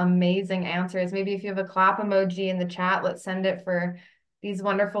had amazing answers. Maybe if you have a clap emoji in the chat, let's send it for these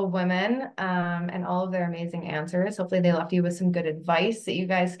wonderful women and all of their amazing answers. Hopefully they left you with some good advice that you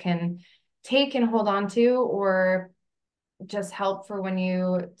guys can take and hold on to, or just help for when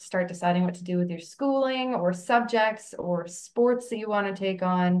you start deciding what to do with your schooling or subjects or sports that you want to take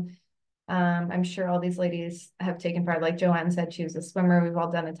on. I'm sure all these ladies have taken part. Like Joanne said, she was a swimmer. We've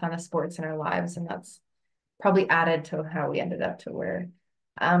all done a ton of sports in our lives, and that's probably added to how we ended up to where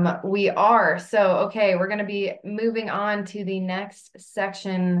we are. So, okay, we're going to be moving on to the next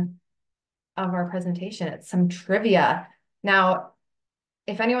section of our presentation. It's some trivia. Now,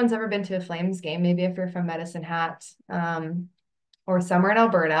 if anyone's ever been to a Flames game, maybe if you're from Medicine Hat or somewhere in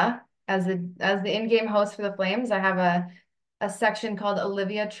Alberta, as the in-game host for the Flames, I have a section called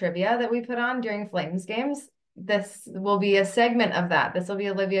Olivia Trivia that we put on during Flames games. This will be a segment of that. This will be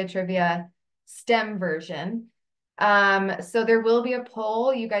Olivia Trivia STEM version. So there will be a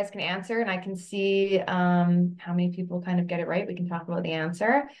poll you guys can answer, and I can see how many people kind of get it right. We can talk about the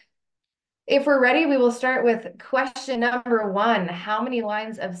answer. If we're ready, we will start with question number 1. How many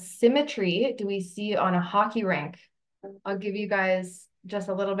lines of symmetry do we see on a hockey rink? I'll give you guys just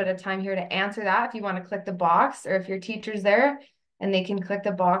a little bit of time here to answer that if you want to click the box, or if your teacher's there and they can click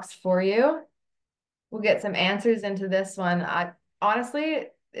the box for you. We'll get some answers into this one. honestly,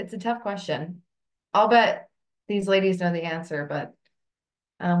 it's a tough question. I'll bet these ladies know the answer, but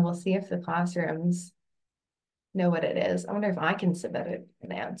we'll see if the classrooms know what it is. I wonder if I can submit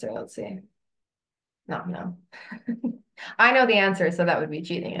an answer. Let's see. No. I know the answer, so that would be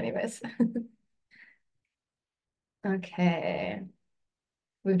cheating anyways. Okay.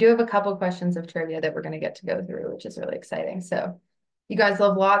 We do have a couple questions of trivia that we're going to get to go through, which is really exciting. So you guys will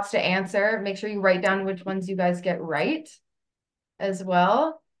have lots to answer. Make sure you write down which ones you guys get right as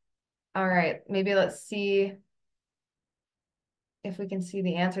well. All right, maybe let's see if we can see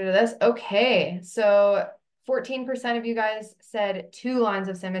the answer to this. Okay, so 14% of you guys said 2 lines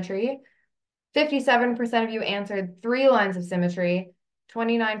of symmetry. 57% of you answered 3 lines of symmetry.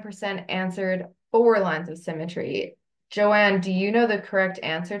 29% answered 4 lines of symmetry. Joanne, do you know the correct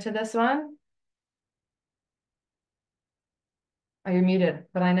answer to this one? Oh, you're muted,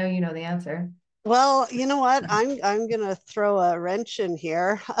 but I know you know the answer. Well, you know what? I'm gonna throw a wrench in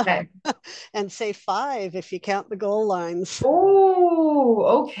here Okay. and say 5 if you count the goal lines.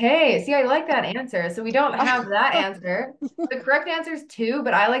 Oh, okay. See, I like that answer. So we don't have that answer. The correct answer is 2,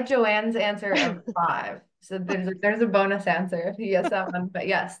 but I like Joanne's answer of 5. So there's a bonus answer if you guess that one. But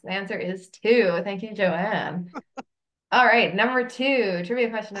yes, the answer is 2. Thank you, Joanne. All right, number 2, trivia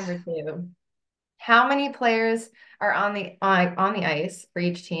question number 2. How many players are on the ice for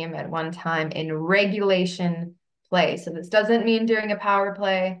each team at one time in regulation play? So this doesn't mean during a power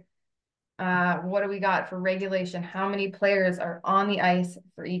play. What do we got for regulation? How many players are on the ice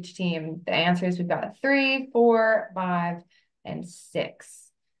for each team? The answers, we've got 3, 4, 5, and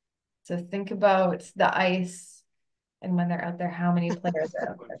 6. So think about the ice and when they're out there, how many players are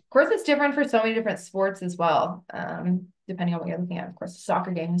out there. Of course, it's different for so many different sports as well, depending on what you're looking at. Of course, the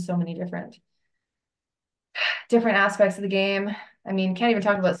soccer game has so many different aspects of the game. I mean, can't even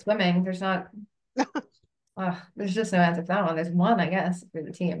talk about swimming. There's just no answer for that one. There's one, I guess, for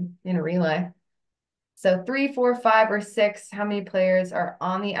the team in a relay. So 3, 4, 5, or 6, how many players are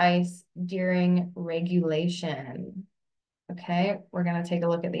on the ice during regulation? Okay, we're going to take a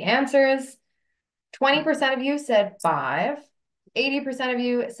look at the answers. 20% of you said 5. 80% of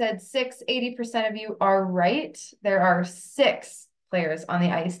you said 6. 80% of you are right. There are 6 players on the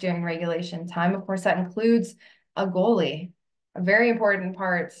ice during regulation time. Of course, that includes a goalie, a very important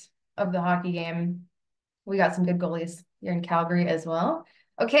part of the hockey game. We got some good goalies here in Calgary as well.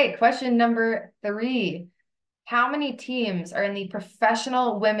 Okay, question number 3. How many teams are in the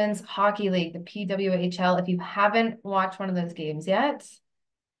Professional Women's Hockey League, the PWHL? If you haven't watched one of those games yet,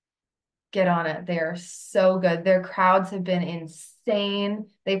 get on it. They are so good. Their crowds have been insane.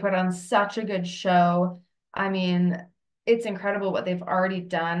 They put on such a good show. I mean, it's incredible what they've already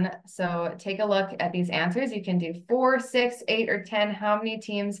done. So take a look at these answers. You can do 4, 6, 8, or 10. How many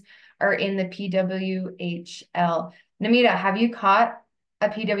teams are in the PWHL? Namita, have you caught a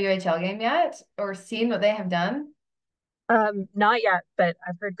PWHL game yet or seen what they have done? Not yet, but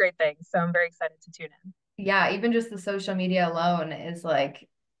I've heard great things, so I'm very excited to tune in. Yeah, even just the social media alone is like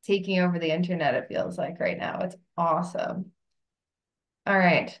taking over the internet, it feels like right now. It's awesome. All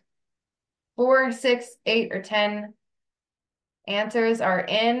right. 4, 6, 8, or 10 answers are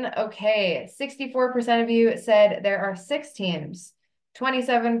in. Okay. 64% of you said there are 6 teams.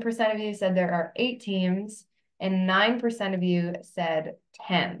 27% of you said there are 8 teams. And 9% of you said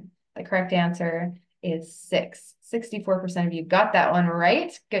 10. The correct answer is 6. 64% of you got that one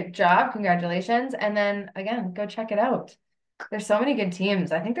right. Good job. Congratulations. And then again, go check it out. There's so many good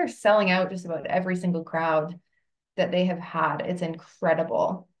teams. I think they're selling out just about every single crowd that they have had. It's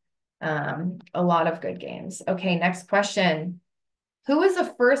incredible. A lot of good games. Okay, next question. Who was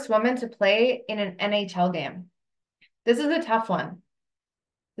the first woman to play in an NHL game? This is a tough one.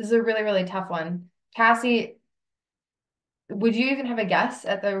 This is a really, really tough one. Cassie, would you even have a guess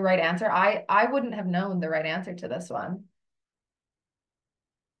at the right answer? I wouldn't have known the right answer to this one.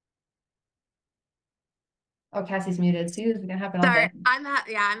 Oh, Cassie's muted. See, this is gonna happen all day.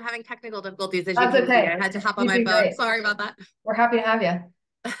 Sorry, I'm having technical difficulties as you That's can okay. see. I had to hop on You my did phone. great. Sorry about that. We're happy to have you.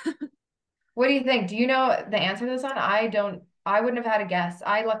 What do you think? Do you know the answer to this one? I wouldn't have had a guess.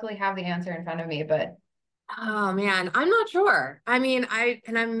 I luckily have the answer in front of me, but Oh man, I'm not sure. I mean,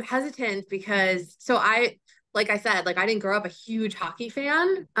 I'm hesitant because like I said, like I didn't grow up a huge hockey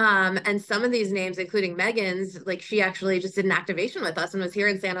fan. And some of these names, including Megan's, like she actually just did an activation with us and was here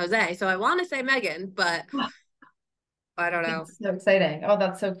in San Jose. So I want to say Megan, but I don't know. it's so exciting. Oh,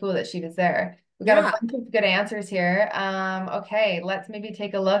 that's so cool that she was there. We got a bunch of good answers here. Okay, let's maybe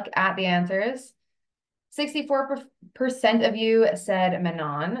take a look at the answers. 64% of you said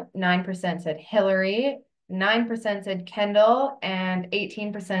Manon, 9% said Hillary, 9% said Kendall, and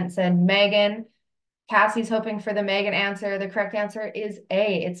 18% said Megan. Cassie's hoping for the Megan answer. The correct answer is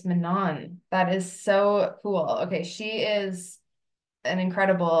A. It's Manon. That is so cool. Okay, she is an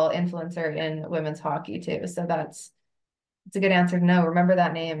incredible influencer in women's hockey too. So it's a good answer to know. Remember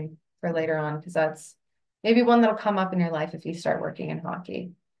that name for later on, because that's maybe one that'll come up in your life if you start working in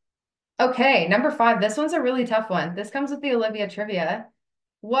hockey. Okay, number 5. This one's a really tough one. This comes with the Olivia trivia.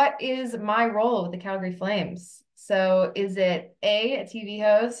 What is my role with the Calgary Flames? So is it A, a TV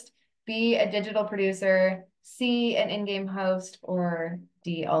host, B, a digital producer, C, an in-game host, or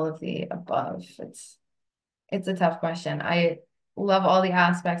D, all of the above? It's a tough question. I love all the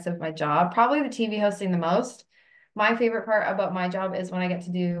aspects of my job, probably the TV hosting the most. My favorite part about my job is when I get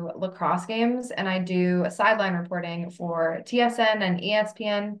to do lacrosse games and I do sideline reporting for TSN and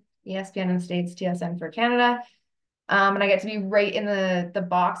ESPN in the States, TSN for Canada. And I get to be right in the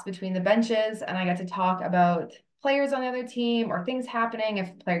box between the benches, and I get to talk about players on the other team or things happening. If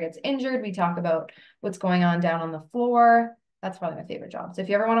a player gets injured, we talk about what's going on down on the floor. That's probably my favorite job. So if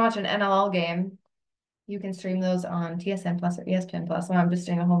you ever want to watch an NLL game, you can stream those on TSN Plus or ESPN Plus. So I'm just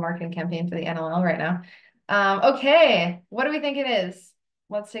doing a whole marketing campaign for the NLL right now. Okay, what do we think it is?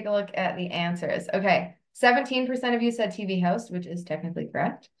 Let's take a look at the answers. Okay, 17% of you said TV host, which is technically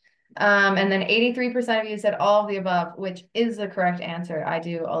correct. And then 83% of you said all of the above, which is the correct answer. I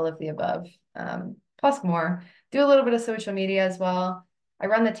do all of the above, plus more. Do a little bit of social media as well. I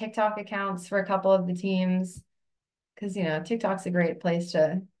run the TikTok accounts for a couple of the teams because, TikTok's a great place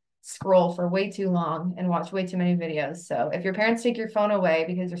to scroll for way too long and watch way too many videos. So if your parents take your phone away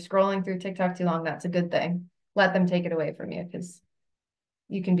because you're scrolling through TikTok too long, that's a good thing. Let them take it away from you because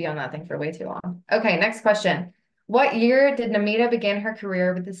you can be on that thing for way too long. Okay, next question. What year did Namita begin her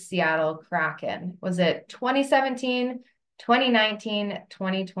career with the Seattle Kraken? Was it 2017, 2019,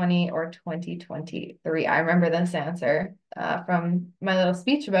 2020, or 2023? I remember this answer from my little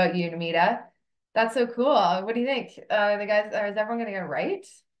speech about you, Namita. That's so cool. What do you think? Is everyone going to get it right?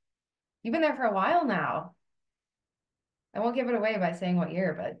 You've been there for a while now. I won't give it away by saying what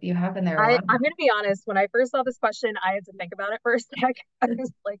year, but you have been there a while. I'm going to be honest. When I first saw this question, I had to think about it for a sec. I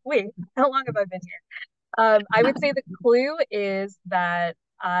was like, wait, how long have I been here? I would say the clue is that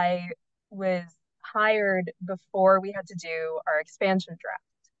I was hired before we had to do our expansion draft.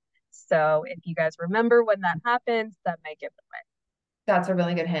 So if you guys remember when that happened, that might give it away. That's a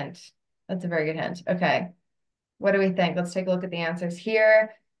really good hint. That's a very good hint. Okay. What do we think? Let's take a look at the answers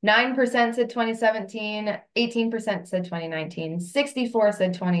here. 9% said 2017, 18% said 2019, 64%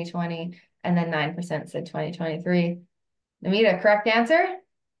 said 2020, and then 9% said 2023. Namita, correct answer?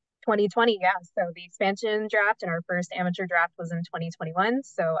 2020, yeah. So the expansion draft and our first amateur draft was in 2021.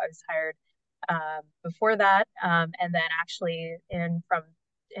 So I was hired before that. And then actually in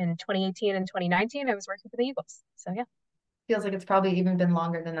 2018 and 2019, I was working for the Eagles. So yeah. Feels like it's probably even been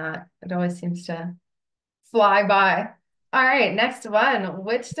longer than that. It always seems to fly by. All right, next one.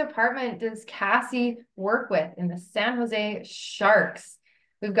 Which department does Cassie work with in the San Jose Sharks?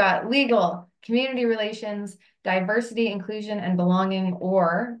 We've got legal, community relations, diversity, inclusion, and belonging,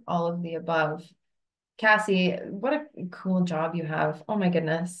 or all of the above. Cassie, what a cool job you have. Oh my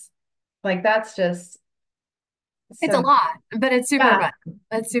goodness. Like that's just It's a lot, but it's super fun.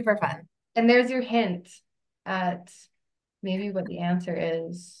 It's super fun. And there's your hint at maybe what the answer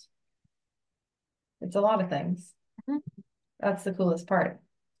is. It's a lot of things. That's the coolest part.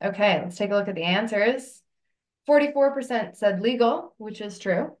 Okay, let's take a look at the answers. 44% said legal, which is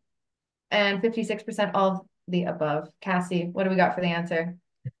true. And 56% all of the above. Cassie, what do we got for the answer?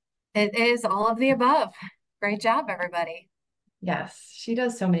 It is all of the above. Great job, everybody. Yes, she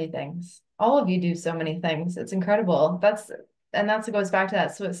does so many things. All of you do so many things. It's incredible. That's what goes back to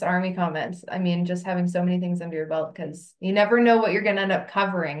that Swiss Army comment. I mean, just having so many things under your belt because you never know what you're going to end up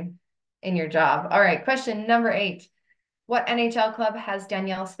covering in your job. All right, question number 8. What NHL club has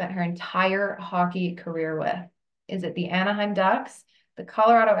Danielle spent her entire hockey career with? Is it the Anaheim Ducks, the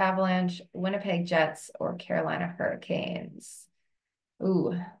Colorado Avalanche, Winnipeg Jets, or Carolina Hurricanes?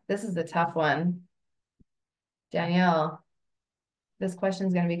 Ooh, this is a tough one. Danielle, this question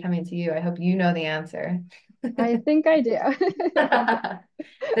is going to be coming to you. I hope you know the answer. I think I do.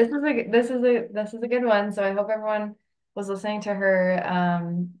 This is a good one. So I hope everyone was listening to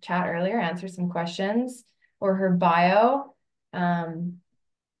her chat earlier, answer some questions or her bio.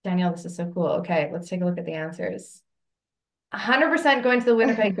 Danielle, this is so cool. Okay, let's take a look at the answers. 100% going to the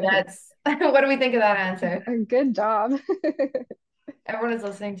Winnipeg Jets. What do we think of that answer? Good job. Everyone is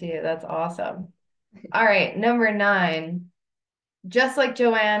listening to you. That's awesome. All right, number 9. Just like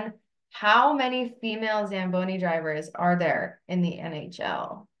Joanne, how many female Zamboni drivers are there in the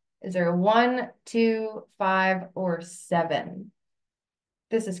NHL? Is there 1, 2, 5, or 7?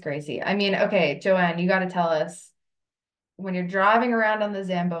 This is crazy. I mean, okay, Joanne, you got to tell us, when you're driving around on the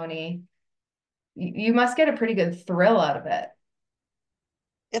Zamboni, you must get a pretty good thrill out of it.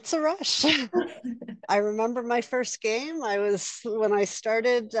 It's a rush. I remember my first game. When I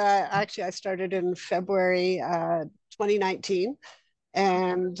started, actually, I started in February 2019.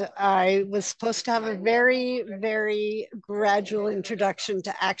 And I was supposed to have a very, very gradual introduction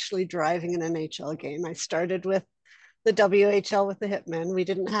to actually driving an NHL game. I started with the WHL with the Hitmen. We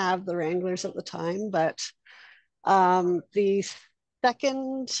didn't have the Wranglers at the time, but the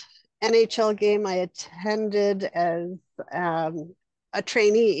second NHL game I attended as a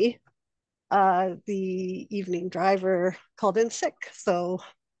trainee, the evening driver called in sick. So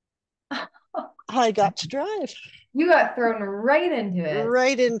I got to drive. You got thrown right into it.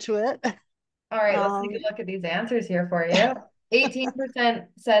 Right into it. All right, let's take a look at these answers here for you. 18%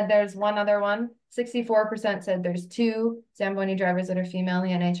 said there's one other one. 64% said there's two Zamboni drivers that are female in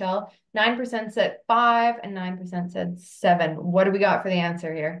the NHL. 9% said 5, and 9% said 7. What do we got for the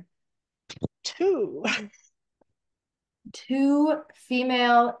answer here? 2. 2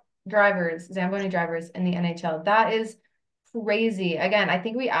 female drivers, Zamboni drivers in the NHL. That is crazy. Again, I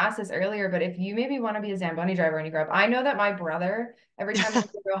think we asked this earlier, but if you maybe want to be a Zamboni driver when you grow up, I know that my brother, every time he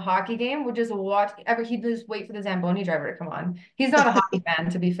went to a hockey game, would just he'd just wait for the Zamboni driver to come on. He's not a hockey fan,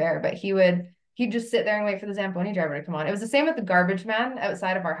 to be fair, but he'd just sit there and wait for the Zamboni driver to come on. It was the same with the garbage man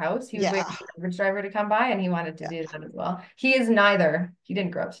outside of our house. He would wait for the garbage driver to come by, and he wanted to do that as well. He is neither. He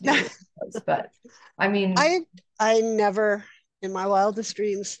didn't grow up to do it, but I mean, I never in my wildest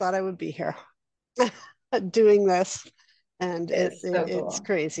dreams thought I would be here doing this. And it's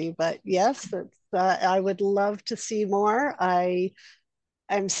crazy, but yes, I would love to see more.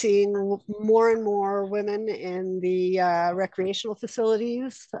 I'm seeing more and more women in the recreational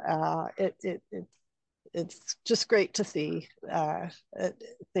facilities. It's just great to see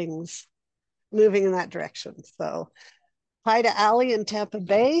things moving in that direction. So hi to Allie in Tampa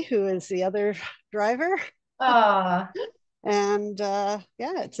Bay, who is the other driver. And yeah,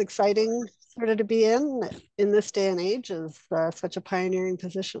 it's exciting sort of to be in this day and age is such a pioneering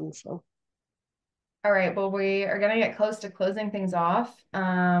position. So all right, well, we are going to get close to closing things off.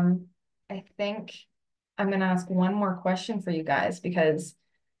 I think I'm going to ask one more question for you guys, because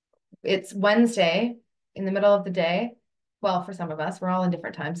it's Wednesday in the middle of the day. Well, for some of us, we're all in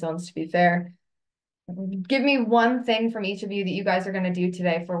different time zones, to be fair. Give me one thing from each of you that you guys are going to do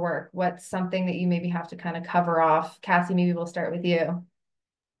today for work. What's something that you maybe have to kind of cover off? Cassie, maybe we'll start with you.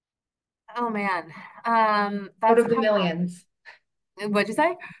 Oh man. Out of the millions. What'd you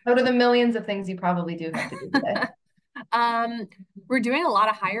say? Out of the millions of things you probably do have to do today. We're doing a lot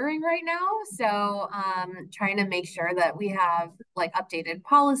of hiring right now, so trying to make sure that we have like updated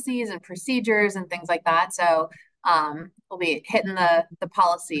policies and procedures and things like that. So we'll be hitting the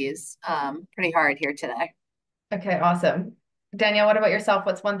policies pretty hard here today. Okay, awesome. Danielle, what about yourself?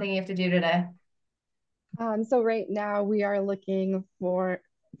 What's one thing you have to do today? So right now we are looking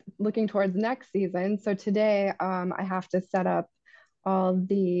towards next season. So today I have to set up all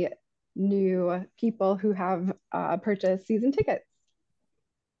the new people who have purchased season tickets.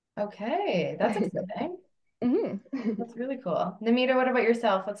 Okay, that's exciting. That's really cool. Namita, what about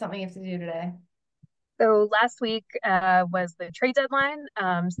yourself? What's something you have to do today? So last week was the trade deadline.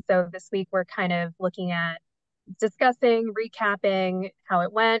 So this week we're kind of looking at discussing, recapping how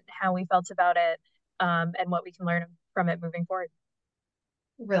it went, how we felt about it, and what we can learn from it moving forward.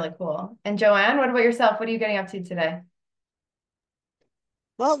 Really cool. And Joanne, what about yourself? What are you getting up to today?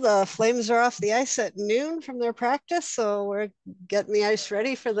 Well, the Flames are off the ice at noon from their practice, so we're getting the ice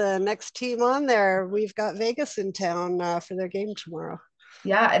ready for the next team on there. We've got Vegas in town for their game tomorrow.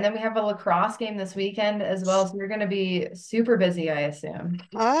 Yeah, and then we have a lacrosse game this weekend as well, so you're going to be super busy, I assume.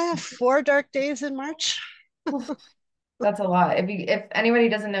 4 dark days in March. That's a lot. If anybody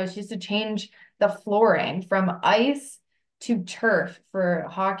doesn't know, she used to change the flooring from ice to turf for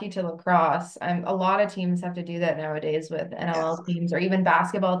hockey to lacrosse. A lot of teams have to do that nowadays with NLL teams or even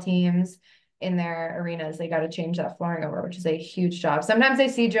basketball teams in their arenas. They got to change that flooring over, which is a huge job. Sometimes I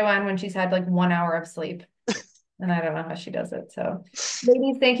see Joanne when she's had like 1 hour of sleep, and I don't know how she does it. So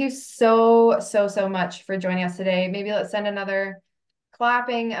ladies, thank you so much for joining us today. Maybe let's send another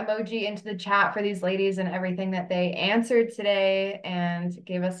clapping emoji into the chat for these ladies and everything that they answered today and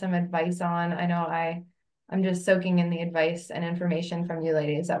gave us some advice on. I know I'm just soaking in the advice and information from you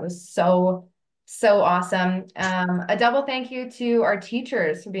ladies. That was so awesome. A double thank you to our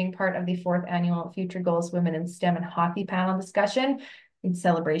teachers for being part of the 4th annual Future Goals Women in STEM and Hockey panel discussion in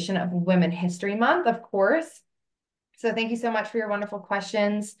celebration of Women History Month, of course. So thank you so much for your wonderful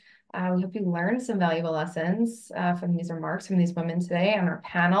questions. We hope you learned some valuable lessons from these remarks from these women today on our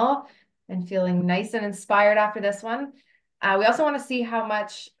panel, and feeling nice and inspired after this one. We also want to see how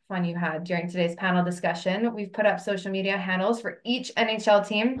much fun you had during today's panel discussion. We've put up social media handles for each NHL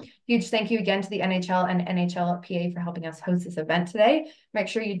team. Huge thank you again to the NHL and NHLPA for helping us host this event today. Make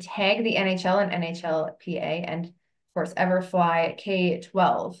sure you tag the NHL and NHLPA, and of course, Everfly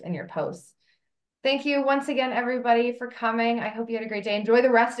K-12 in your posts. Thank you once again, everybody, for coming. I hope you had a great day. Enjoy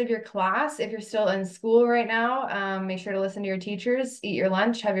the rest of your class. If you're still in school right now, make sure to listen to your teachers, eat your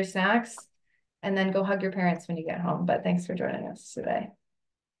lunch, have your snacks, and then go hug your parents when you get home. But thanks for joining us today.